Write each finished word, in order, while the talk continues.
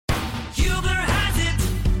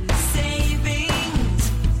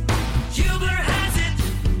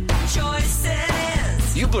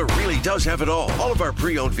does have it all. All of our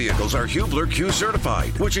pre-owned vehicles are Hubler Q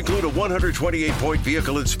certified, which include a 128-point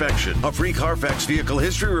vehicle inspection, a free Carfax vehicle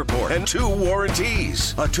history report, and 2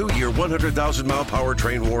 warranties. A 2-year, 100,000-mile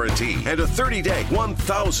powertrain warranty, and a 30-day,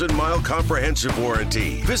 1,000-mile comprehensive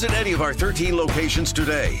warranty. Visit any of our 13 locations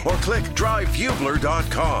today, or click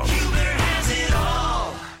drivehubler.com. Hubler has it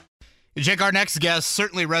all. Jake, our next guest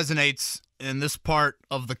certainly resonates in this part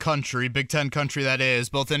of the country, Big Ten country that is,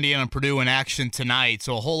 both Indiana and Purdue in action tonight.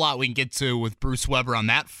 So a whole lot we can get to with Bruce Weber on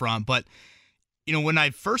that front. But, you know, when I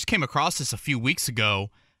first came across this a few weeks ago,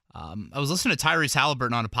 I was listening to Tyrese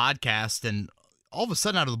Haliburton on a podcast, and all of a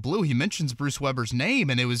sudden out of the blue, he mentions Bruce Weber's name.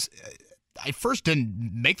 And it was, I first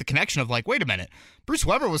didn't make the connection of like, wait a minute, Bruce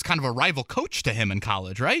Weber was kind of a rival coach to him in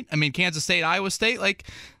college, right? I mean, Kansas State, Iowa State, like,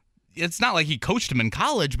 it's not like he coached him in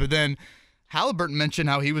college, but then Haliburton mentioned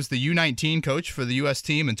how he was the U19 coach for the U.S.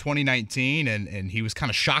 team in 2019, and he was kind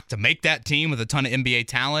of shocked to make that team with a ton of NBA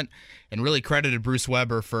talent, and really credited Bruce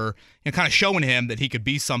Weber for, you know, kind of showing him that he could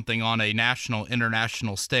be something on a national,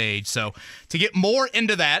 international stage. So to get more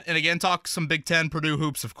into that, and again, talk some Big Ten, Purdue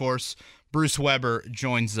hoops, of course, Bruce Weber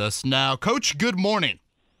joins us now. Coach, good morning.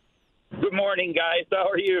 Good morning, guys. How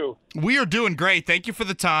are you? We are doing great. Thank you for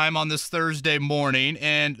the time on this Thursday morning,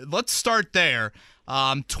 and let's start there.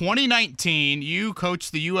 2019, you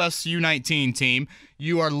coached the U.S. U19 team.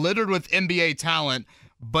 You are littered with NBA talent,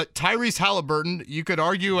 but Tyrese Haliburton, you could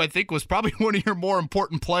argue, I think, was probably one of your more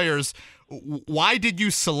important players. Why did you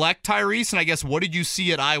select Tyrese? And I guess what did you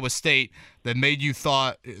see at Iowa State that made you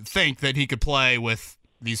think that he could play with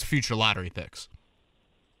these future lottery picks?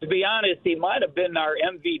 To be honest, he might have been our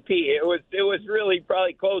MVP. It was really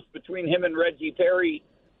probably close between him and Reggie Perry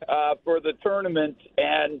for the tournament,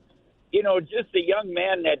 and you know, just a young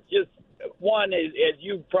man that just, one, as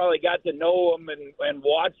you probably got to know him and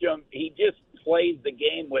watch him, he just plays the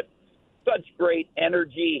game with such great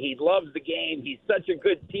energy. He loves the game. He's such a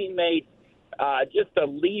good teammate, just a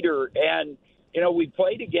leader. And, you know, we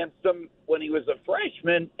played against him when he was a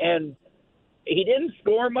freshman, and he didn't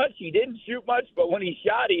score much. He didn't shoot much, but when he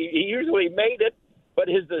shot, he usually made it. But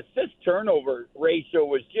his assist-turnover ratio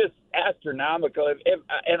was just astronomical.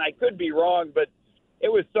 And I could be wrong, but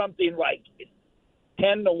it was something like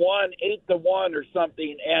 10-1, 8-1 or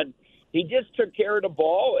something. And he just took care of the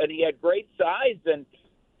ball, and he had great size. And,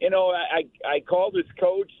 you know, I called his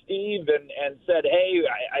coach, Steve, and said, hey,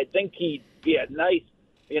 I think he'd be a nice,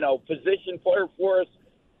 you know, position player for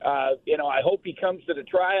us. You know, I hope he comes to the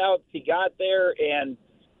tryouts. He got there, and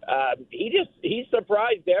he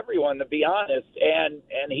surprised everyone, to be honest. And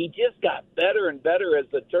he just got better and better as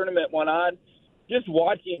the tournament went on. Just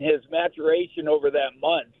watching his maturation over that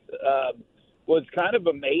month was kind of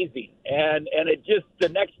amazing. And it just, the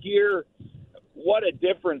next year, what a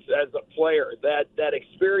difference as a player. That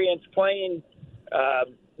experience playing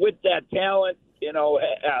with that talent, you know,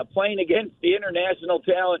 playing against the international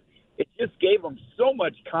talent, it just gave him so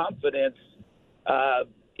much confidence,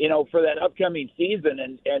 you know, for that upcoming season.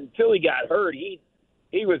 And until he got hurt, he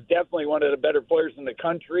was definitely one of the better players in the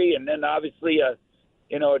country. And then obviously a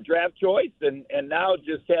draft choice, and now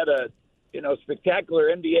just had a, you know,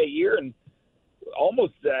 spectacular NBA year, and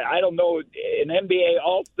almost, I don't know, an NBA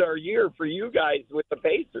All-Star year for you guys with the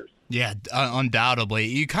Pacers. Yeah, undoubtedly.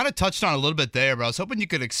 You kind of touched on it a little bit there, but I was hoping you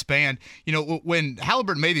could expand. You know, when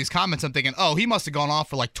Haliburton made these comments, I'm thinking, oh, he must have gone off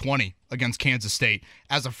for like 20 against Kansas State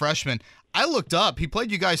as a freshman. I looked up. He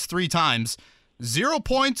played you guys 3 times, 0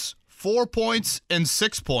 points, 4 points, and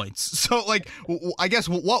 6 points. So, like, I guess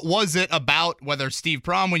what was it about, whether Steve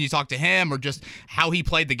Prohm, when you talked to him, or just how he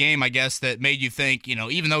played the game, I guess, that made you think, you know,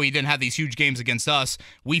 even though he didn't have these huge games against us,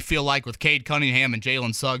 we feel like with Cade Cunningham and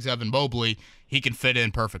Jalen Suggs, Evan Mobley, he can fit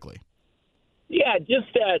in perfectly. Yeah,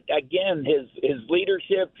 just that, again, his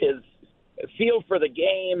leadership, his feel for the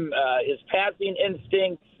game, his passing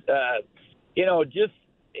instincts, you know, just,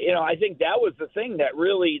 you know, I think that was the thing that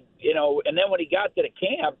really, you know, and then when he got to the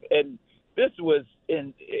camp, and this was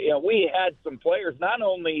in, you know, we had some players, not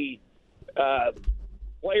only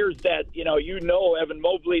players that, you know, Evan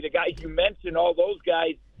Mobley, the guys you mentioned, all those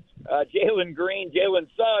guys, Jalen Green, Jalen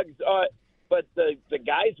Suggs, but the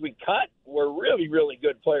guys we cut were really, really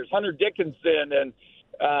good players. Hunter Dickinson, and,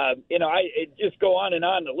 you know, it just go on and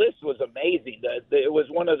on. The list was amazing. It was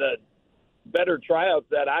one of the better tryouts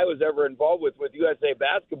that I was ever involved with USA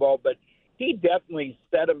Basketball, but he definitely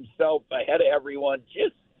set himself ahead of everyone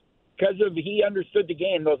just because he understood the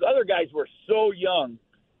game. Those other guys were so young,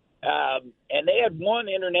 and they had won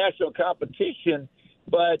international competition,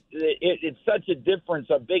 but it's such a difference,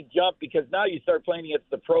 a big jump, because now you start playing against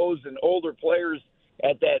the pros and older players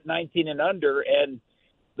at that 19 and under, and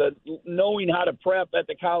the knowing how to prep at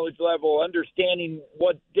the college level, understanding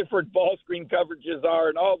what different ball screen coverages are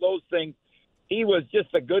and all those things. He was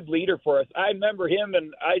just a good leader for us. I remember him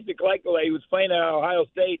and Isaac Lekele, who was playing at Ohio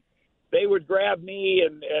State. They would grab me,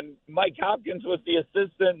 and Mike Hopkins was the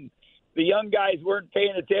assistant. The young guys weren't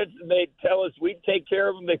paying attention. They'd tell us we'd take care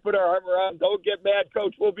of them. They put our arm around. Don't get mad,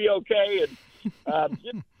 Coach. We'll be okay. And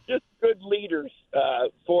just good leaders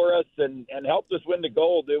for us and helped us win the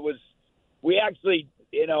gold. We actually,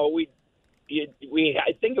 I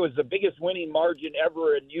think it was the biggest winning margin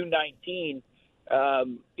ever in U19.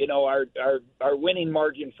 Our winning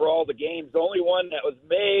margin for all the games. The only one that was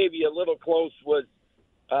maybe a little close was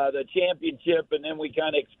the championship, and then we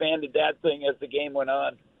kind of expanded that thing as the game went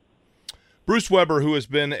on. Bruce Weber, who has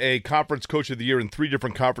been a Conference Coach of the Year in 3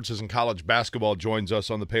 different conferences in college basketball, joins us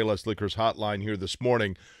on the Payless Liquors hotline here this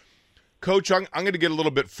morning. Coach, I'm going to get a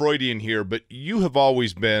little bit Freudian here, but you have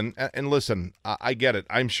always been, and listen, I get it.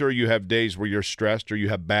 I'm sure you have days where you're stressed or you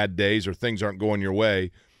have bad days or things aren't going your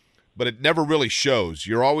way, but it never really shows.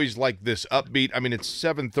 You're always like this upbeat. I mean, it's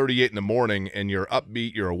 7:38 in the morning, and you're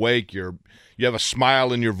upbeat, you're awake, you have a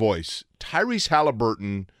smile in your voice. Tyrese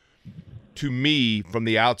Haliburton, to me, from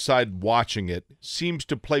the outside watching it, seems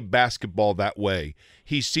to play basketball that way.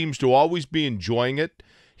 He seems to always be enjoying it.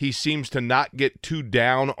 He seems to not get too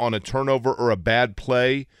down on a turnover or a bad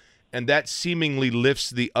play, and that seemingly lifts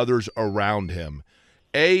the others around him.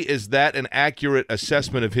 A, is that an accurate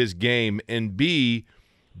assessment of his game? And B,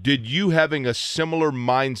 did you having a similar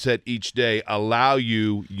mindset each day allow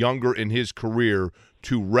you, younger in his career,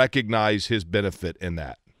 to recognize his benefit in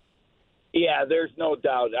that? Yeah, there's no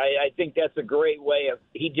doubt. I think that's a great way of.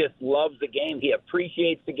 He just loves the game. He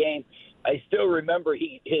appreciates the game. I still remember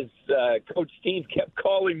his Coach Steve kept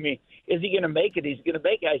calling me, is he going to make it? He's going to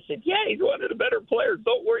make it. I said, yeah, he's one of the better players.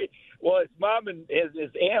 Don't worry. Well, his mom and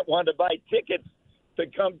his aunt wanted to buy tickets to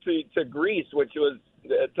come to Greece, which was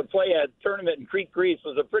to play a tournament in Crete, Greece,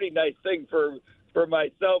 was a pretty nice thing for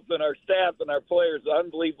myself and our staff and our players.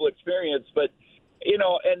 Unbelievable experience. But,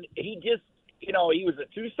 and he just, he was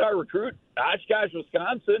a 2-star recruit, Oshkosh,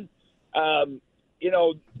 Wisconsin.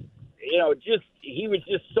 He was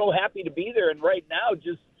just so happy to be there. And right now,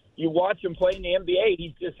 just you watch him play in the NBA,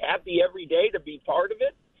 he's just happy every day to be part of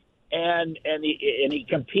it. And he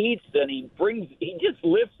competes and he just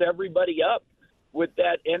lifts everybody up with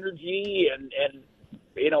that energy and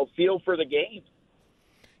feel for the game.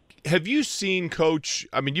 Have you seen, Coach?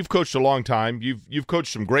 I mean, you've coached a long time. You've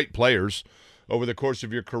coached some great players over the course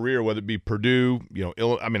of your career, whether it be Purdue,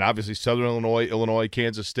 obviously Southern Illinois,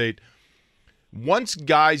 Kansas State. Once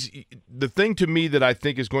guys, the thing to me that I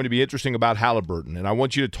think is going to be interesting about Haliburton, and I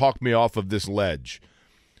want you to talk me off of this ledge,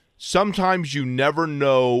 sometimes you never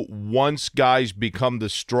know once guys become the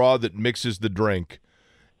straw that mixes the drink,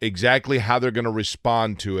 exactly how they're going to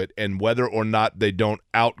respond to it and whether or not they don't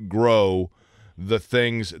outgrow the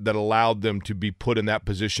things that allowed them to be put in that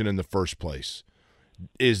position in the first place.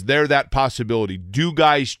 Is there that possibility? Do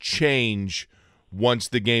guys change once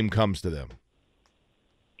the game comes to them?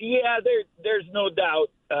 Yeah, there's no doubt.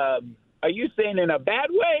 Are you saying in a bad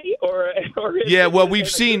way or yeah, well, we've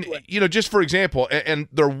seen, just for example, and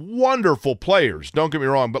they're wonderful players, don't get me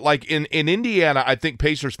wrong, but like in Indiana, I think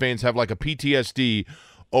Pacers fans have like a PTSD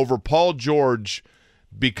over Paul George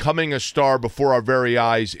becoming a star before our very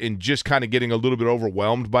eyes and just kind of getting a little bit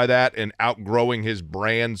overwhelmed by that and outgrowing his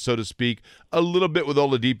brand, so to speak, a little bit with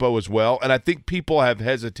Oladipo as well. And I think people have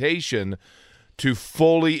hesitation to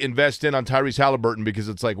fully invest in on Tyrese Haliburton because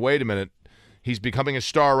it's like, wait a minute, he's becoming a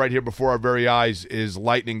star right here before our very eyes. Is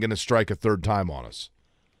lightning going to strike a third time on us?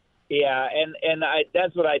 Yeah, and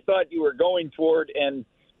that's what I thought you were going toward. And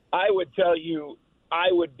I would tell you, I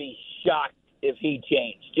would be shocked if he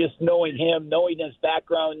changed. Just knowing him, knowing his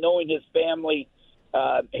background, knowing his family.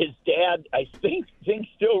 His dad, I think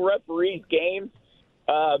still referees games.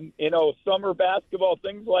 Summer basketball,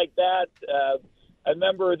 things like that. I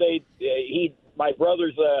remember my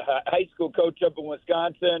brother's a high school coach up in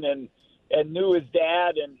Wisconsin and knew his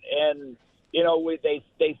dad and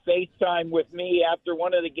they FaceTime with me after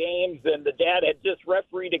one of the games and the dad had just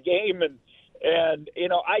refereed a game and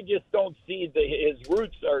I just don't see his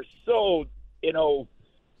roots are so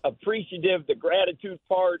appreciative, the gratitude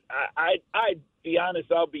part. I'd be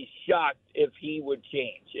honest, I'll be shocked if he would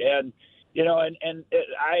change. And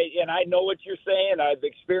I know what you're saying. I've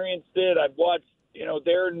experienced it. I've watched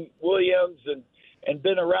Darren Williams and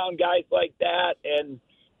been around guys like that, and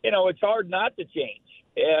it's hard not to change.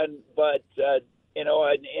 But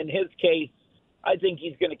in his case, I think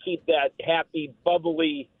he's going to keep that happy,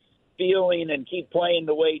 bubbly feeling and keep playing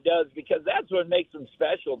the way he does because that's what makes him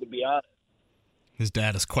special, to be honest. His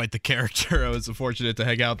dad is quite the character. I was fortunate to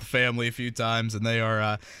hang out with the family a few times, and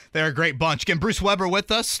they're a great bunch. Again, Bruce Weber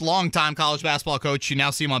with us, longtime college basketball coach. You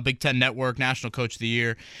now see him on Big Ten Network, National Coach of the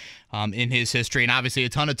Year in his history, and obviously a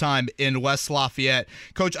ton of time in West Lafayette.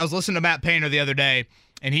 Coach, I was listening to Matt Painter the other day,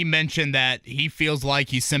 and he mentioned that he feels like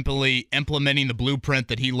he's simply implementing the blueprint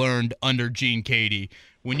that he learned under Gene Cady.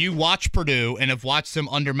 When you watch Purdue and have watched him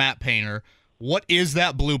under Matt Painter, what is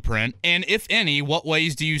that blueprint? And if any, what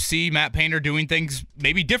ways do you see Matt Painter doing things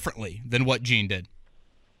maybe differently than what Gene did?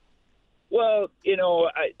 Well,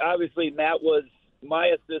 obviously Matt was my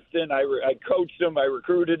assistant. I coached him. I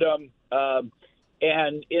recruited him.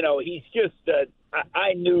 And he's just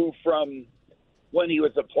I knew from when he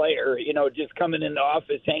was a player, just coming in the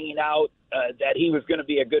office, hanging out, that he was going to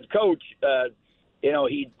be a good coach.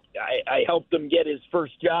 I helped him get his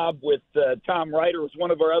first job with Tom Ryder, was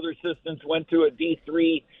one of our other assistants, went to a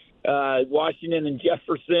D3, Washington and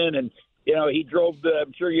Jefferson. And, he drove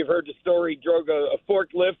I'm sure you've heard the story, he drove a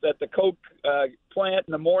forklift at the Coke plant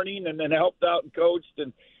in the morning and then helped out and coached.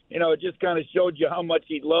 And, it just kind of showed you how much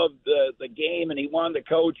he loved the game and he wanted to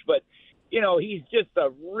coach. But, he's just a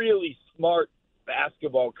really smart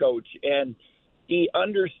basketball coach, and he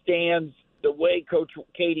understands the way Coach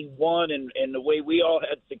Cady won and the way we all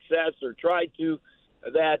had success or tried to,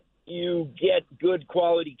 that you get good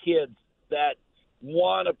quality kids that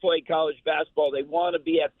want to play college basketball. They want to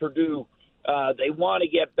be at Purdue. They want to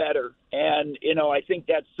get better. And, I think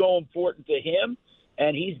that's so important to him.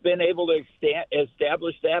 And he's been able to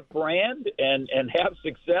establish that brand and have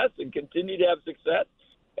success and continue to have success.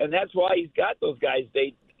 And that's why he's got those guys.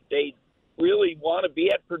 They really want to be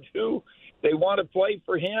at Purdue. They want to play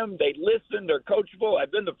for him. They listen. They're coachable.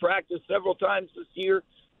 I've been to practice several times this year,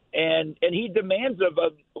 and he demands of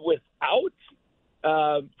without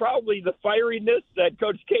probably the fieriness that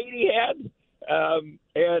Coach Cady had,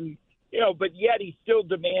 but yet he's still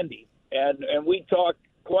demanding. And we talk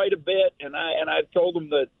quite a bit, and I've told him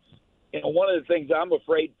that one of the things I'm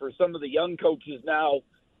afraid for some of the young coaches now,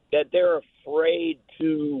 that they're afraid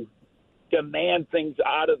to demand things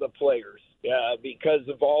out of the players. Because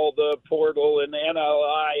of all the portal and the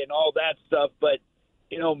NLI and all that stuff. But,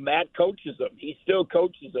 Matt coaches them. He still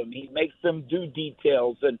coaches them. He makes them do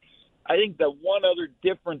details. And I think the one other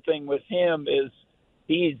different thing with him is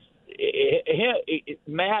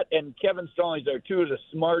Matt and Kevin Stallings are two of the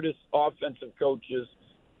smartest offensive coaches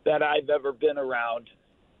that I've ever been around.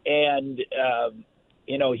 And,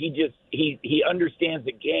 he understands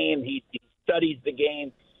the game. He studies the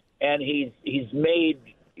game. And he's made –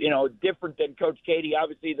 different than Coach Cady,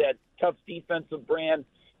 obviously that tough defensive brand,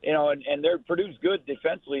 and they're Purdue's good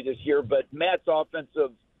defensively this year, but Matt's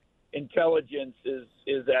offensive intelligence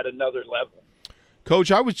is at another level.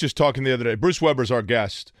 Coach, I was just talking the other day. Bruce Weber's our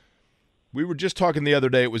guest. We were just talking the other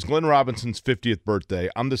day. It was Glenn Robinson's 50th birthday.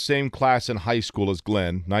 I'm the same class in high school as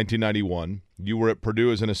Glenn, 1991. You were at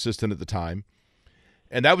Purdue as an assistant at the time.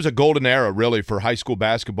 And that was a golden era, really, for high school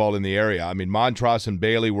basketball in the area. I mean, Montross and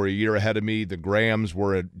Bailey were a year ahead of me. The Grahams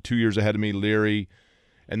were 2 years ahead of me, Leary.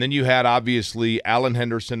 And then you had, obviously, Alan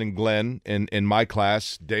Henderson and Glenn in my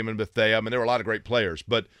class, Damon Bethea. I mean, there were a lot of great players.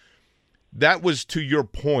 But that was to your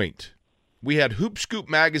point. We had Hoop Scoop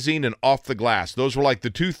magazine and Off the Glass. Those were like the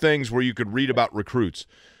two things where you could read about recruits.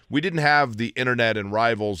 We didn't have the internet and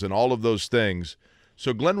Rivals and all of those things.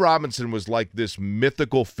 So Glenn Robinson was like this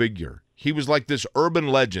mythical figure. He was like this urban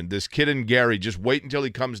legend, this kid in Gary. Just wait until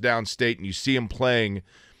he comes downstate and you see him playing,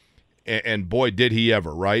 and boy, did he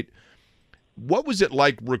ever, right? What was it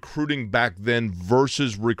like recruiting back then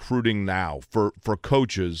versus recruiting now for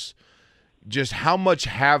coaches? Just how much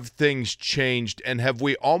have things changed, and have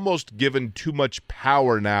we almost given too much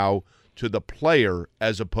power now to the player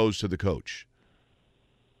as opposed to the coach?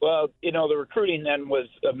 Well, the recruiting then was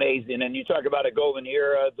amazing. And you talk about a golden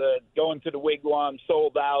era, the going to the Wigwam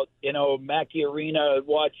sold out, Mackey Arena,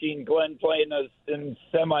 watching Glenn playing in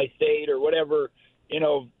semi-state or whatever,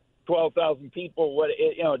 12,000 people,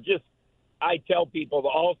 I tell people the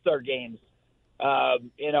All-Star games,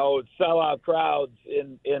 sellout crowds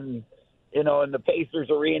in the Pacers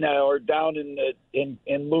Arena or down in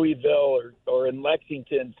Louisville or in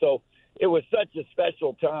Lexington. So it was such a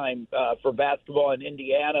special time for basketball in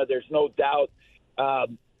Indiana. There's no doubt,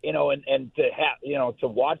 and to have, to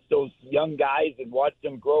watch those young guys and watch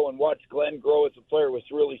them grow and watch Glenn grow as a player was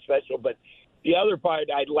really special. But the other part,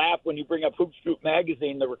 I'd laugh when you bring up Hoop Scoop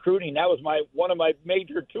magazine, the recruiting. That was one of my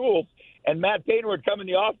major tools. And Matt Painter would come in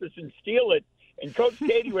the office and steal it. And Coach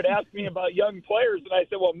Cady would ask me about young players, and I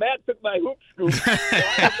said, "Well, Matt took my Hoop Scoop. So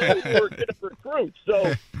I don't know we're going to recruit."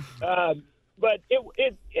 So. But it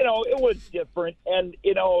was different. And,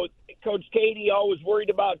 Coach Cady always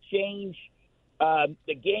worried about change.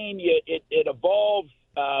 the game, it evolves.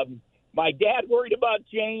 My dad worried about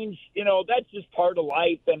change. That's just part of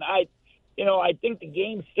life. And I think the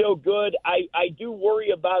game's still good. I do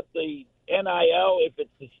worry about the NIL, if it's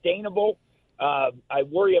sustainable. I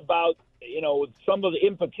worry about, some of the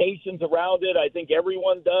implications around it. I think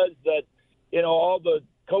everyone does that, all the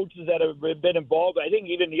coaches that have been involved, I think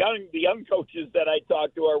even the young coaches that I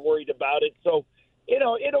talk to are worried about it. So,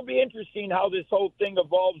 it'll be interesting how this whole thing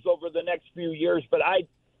evolves over the next few years. But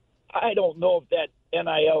I don't know if that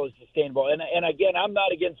NIL is sustainable. And again, I'm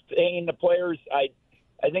not against paying the players.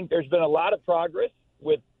 I think there's been a lot of progress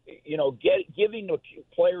with, giving the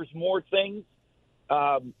players more things.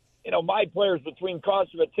 My players, between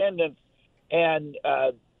cost of attendance and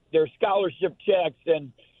their scholarship checks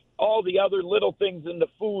and all the other little things in the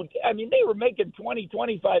food, I mean, they were making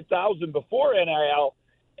 $20,000-$25,000 before NIL,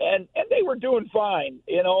 and they were doing fine,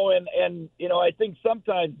 and I think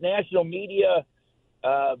sometimes national media,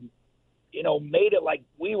 made it like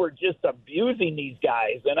we were just abusing these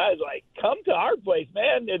guys. And I was like, come to our place,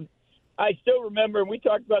 man. And I still remember, and we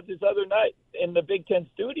talked about this other night in the Big Ten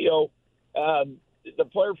studio, the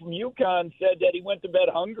player from UConn said that he went to bed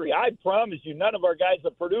hungry. I promise you, none of our guys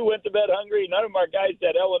at Purdue went to bed hungry. None of our guys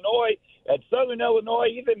at Illinois, at Southern Illinois,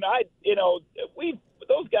 even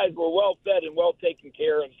those guys were well fed and well taken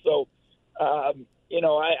care of. So,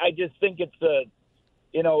 I just think it's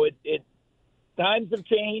times have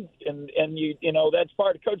changed, and that's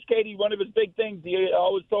part of Coach Katie. One of his big things, he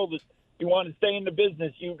always told us, you want to stay in the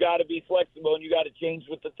business, you got to be flexible and you got to change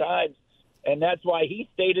with the times. And that's why he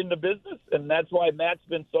stayed in the business, and that's why Matt's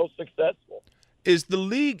been so successful. Is the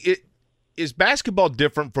league is basketball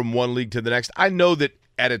different from one league to the next? I know that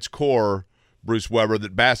at its core, Bruce Weber,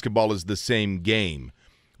 that basketball is the same game.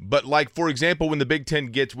 But like, for example, when Big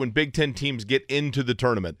Ten teams get into the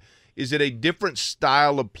tournament, is it a different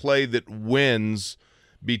style of play that wins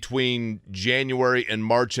between January and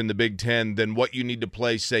March in the Big Ten than what you need to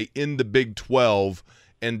play, say, in the Big 12?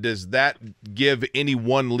 And does that give any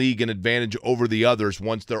one league an advantage over the others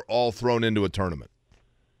once they're all thrown into a tournament?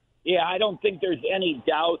 Yeah, I don't think there's any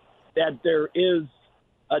doubt that there is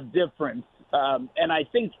a difference. And I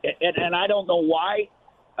think, and I don't know why,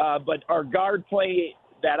 but our guard play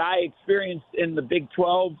that I experienced in the Big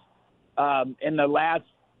 12 in the last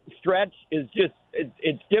stretch is just,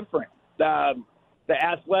 it's different. The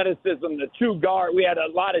athleticism, the two guard, we had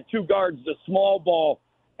a lot of two guards, the small ball.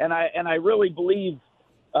 And I really believe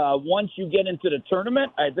once you get into the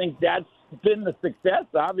tournament, I think that's been the success.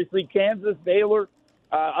 Obviously, Kansas, Baylor,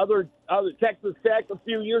 other Texas Tech a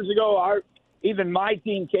few years ago. Even my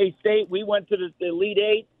team, K-State, we went to the Elite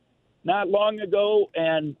Eight not long ago,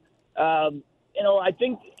 and I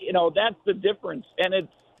think that's the difference. And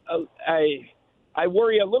it's I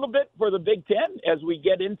worry a little bit for the Big Ten as we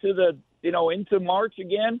get into the into March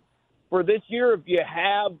again. For this year, if you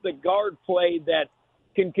have the guard play that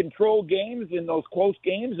can control games in those close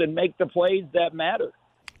games and make the plays that matter.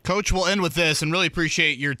 Coach, we'll end with this and really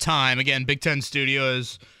appreciate your time. Again, Big Ten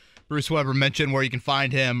Studios, Bruce Weber mentioned where you can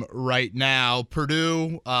find him right now.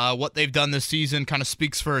 Purdue, what they've done this season kind of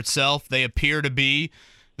speaks for itself. They appear to be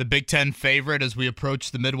the Big Ten favorite as we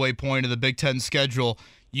approach the midway point of the Big Ten schedule.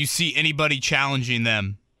 You see anybody challenging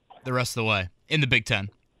them the rest of the way in the Big Ten?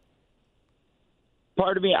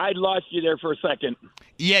 Pardon me, I lost you there for a second.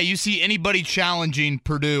 Yeah, you see anybody challenging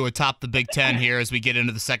Purdue atop the Big Ten here as we get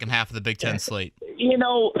into the second half of the Big Ten slate?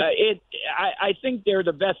 I think they're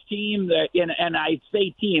the best team, and I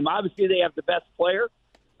say team. Obviously, they have the best player.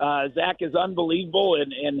 Zach is unbelievable,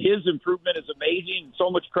 and his improvement is amazing. So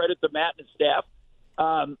much credit to Matt and his staff.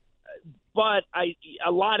 But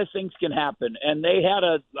a lot of things can happen, and they had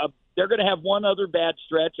they're going to have one other bad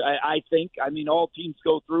stretch, I think. I mean, all teams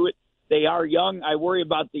go through it. They are young. I worry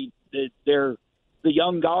about the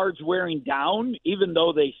young guards wearing down, even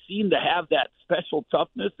though they seem to have that special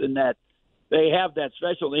toughness and that they have that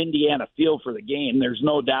special Indiana feel for the game. There's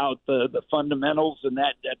no doubt the fundamentals and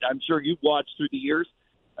that I'm sure you've watched through the years.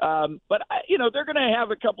 But they're going to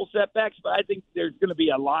have a couple setbacks, but I think there's going to be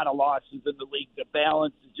a lot of losses in the league. The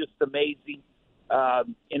balance is just amazing.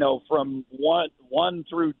 From one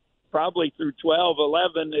through probably through 12,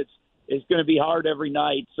 11, it's going to be hard every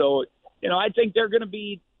night. So, I think they're going to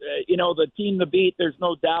be, the team to beat. There's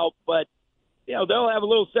no doubt, but they'll have a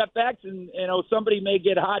little setbacks, and somebody may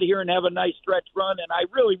get hot here and have a nice stretch run. And I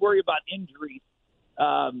really worry about injuries.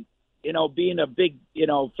 Being a big,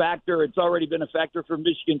 factor. It's already been a factor for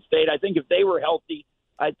Michigan State. I think if they were healthy,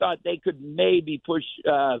 I thought they could maybe push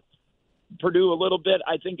Purdue a little bit.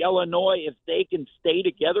 I think Illinois, if they can stay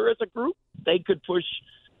together as a group, they could push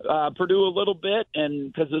Purdue a little bit,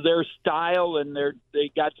 and because of their style, and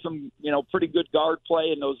they got some pretty good guard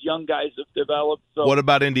play, and those young guys have developed. So what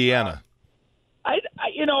about Indiana?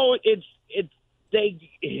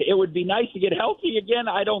 It would be nice to get healthy again.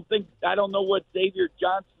 I don't know what Xavier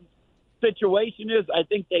Johnson's situation is. I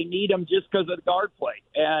think they need him just because of the guard play,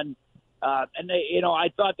 and they I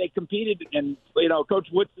thought they competed, and Coach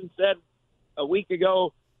Woodson said a week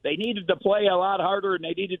ago they needed to play a lot harder and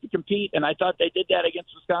they needed to compete, and I thought they did that against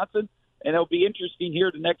Wisconsin. And it'll be interesting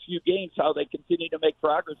here the next few games how they continue to make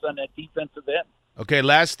progress on that defensive end. Okay,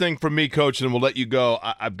 last thing from me, Coach, and we'll let you go.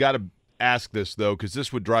 I've got to ask this, though, because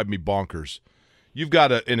this would drive me bonkers. You've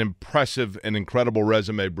got an impressive and incredible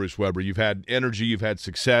resume, Bruce Weber. You've had energy. You've had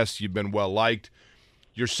success. You've been well-liked.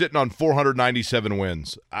 You're sitting on 497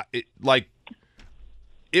 wins.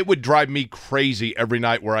 It would drive me crazy every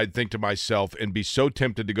night where I'd think to myself and be so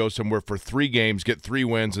tempted to go somewhere for 3 games, get 3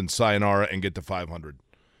 wins, and sayonara and get to 500.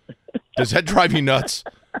 Does that drive you nuts?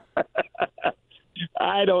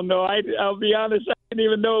 I don't know. I'll be honest. I didn't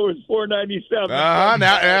even know it was 497.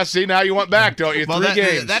 Now you want back, don't you? Well, 3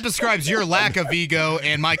 games. That describes your lack of ego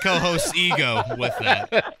and my co-host's ego with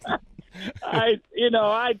that. I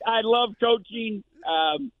love coaching.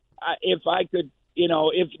 If I could,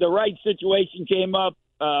 if the right situation came up,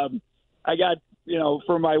 I got,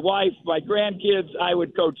 for my wife, my grandkids, I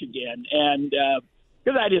would coach again. And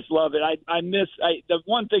because I just love it. The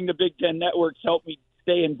one thing the Big Ten networks helped me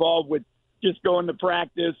stay involved with, just going to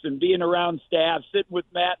practice and being around staff, sitting with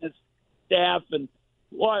Matt and his staff. And,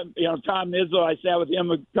 Tom Izzo, I sat with him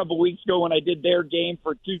a couple weeks ago when I did their game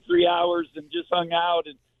for 2-3 hours and just hung out.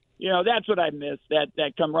 And, that's what I miss,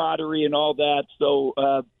 that camaraderie and all that. So,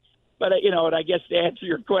 but, and I guess to answer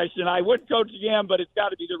your question, I would coach again, but it's got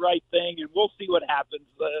to be the right thing, and we'll see what happens.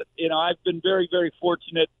 I've been very, very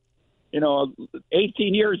fortunate.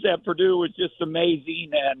 18 years at Purdue was just amazing,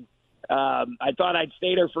 and I thought I'd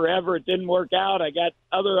stay there forever. It didn't work out. I got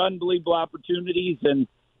other unbelievable opportunities, and,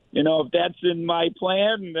 if that's in my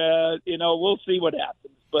plan, we'll see what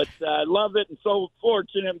happens. But I love it and so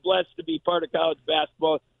fortunate and blessed to be part of college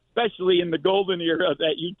basketball, especially in the golden era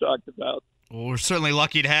that you talked about. Well, we're certainly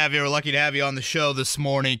lucky to have you. We're lucky to have you on the show this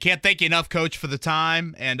morning. Can't thank you enough, Coach, for the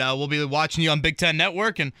time, and we'll be watching you on Big Ten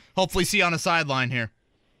Network and hopefully see you on the sideline here.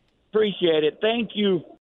 Appreciate it. Thank you.